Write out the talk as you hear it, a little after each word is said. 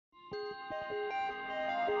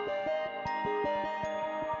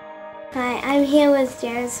Hi, I'm here with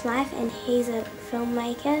Gerard Smyth and he's a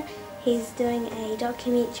filmmaker. He's doing a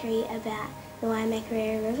documentary about the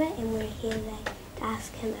Waimakariri River and we're here to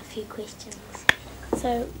ask him a few questions.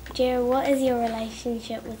 So, Gerard, what is your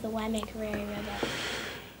relationship with the Waimakariri River?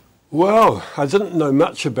 Well, I didn't know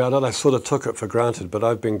much about it. I sort of took it for granted, but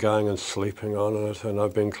I've been going and sleeping on it, and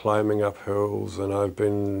I've been climbing up hills, and I've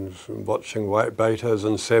been watching whitebaiters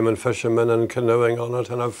and salmon fishermen and canoeing on it,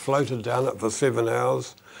 and I've floated down it for 7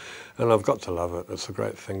 hours, and I've got to love it. It's a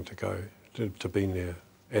great thing to go, to be near.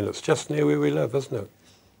 And it's just near where we live, isn't it?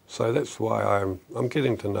 So that's why I'm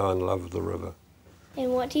getting to know and love the river.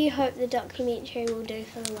 And what do you hope the documentary will do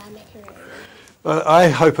for the Waimakariri River? I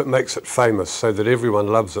hope it makes it famous so that everyone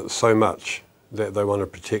loves it so much that they want to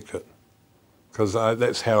protect it. Because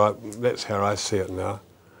that's how I see it now.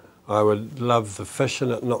 I would love the fish in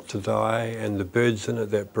it not to die and the birds in it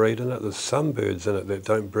that breed in it. There's some birds in it that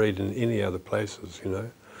don't breed in any other places, you know.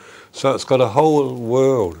 So it's got a whole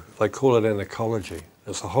world, they call it an ecology.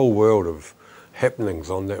 It's a whole world of happenings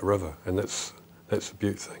on that river, and that's a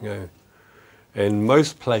beautiful thing, eh? And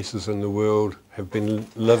most places in the world have been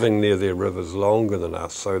living near their rivers longer than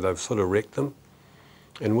us, so they've sort of wrecked them.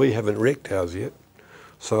 And we haven't wrecked ours yet.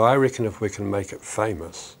 So I reckon if we can make it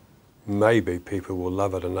famous, maybe people will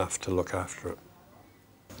love it enough to look after it.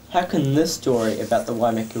 How can this story about the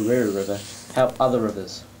Waimakariri River help other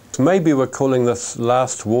rivers? Maybe we're calling this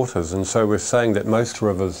last waters, and so we're saying that most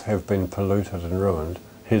rivers have been polluted and ruined.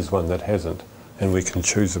 Here's one that hasn't, and we can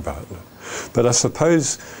choose about it. But I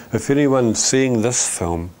suppose if anyone's seeing this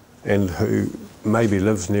film and who maybe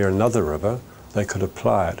lives near another river, they could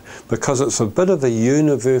apply it. Because it's a bit of a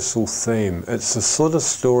universal theme. It's a sort of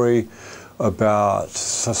story about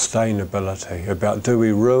sustainability, about do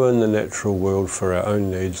we ruin the natural world for our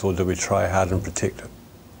own needs or do we try hard and protect it?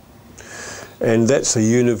 And that's a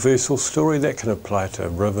universal story that can apply to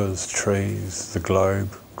rivers, trees, the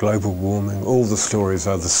globe, global warming. All the stories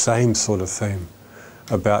are the same sort of theme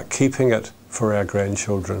about keeping it for our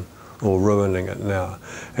grandchildren or ruining it now.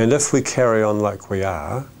 And if we carry on like we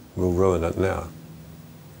are, we'll ruin it now.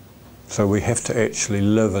 So we have to actually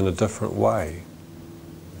live in a different way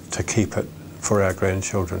to keep it for our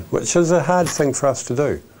grandchildren, which is a hard thing for us to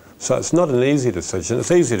do. So it's not an easy decision.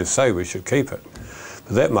 It's easy to say we should keep it,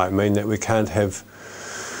 but that might mean that we can't have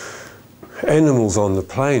animals on the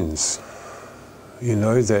plains, you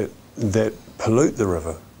know, that pollute the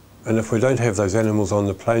river. And if we don't have those animals on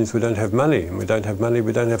the plains, we don't have money. And we don't have money,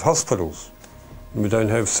 we don't have hospitals. And we don't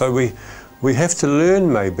have, so we have to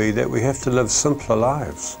learn maybe that we have to live simpler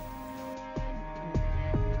lives.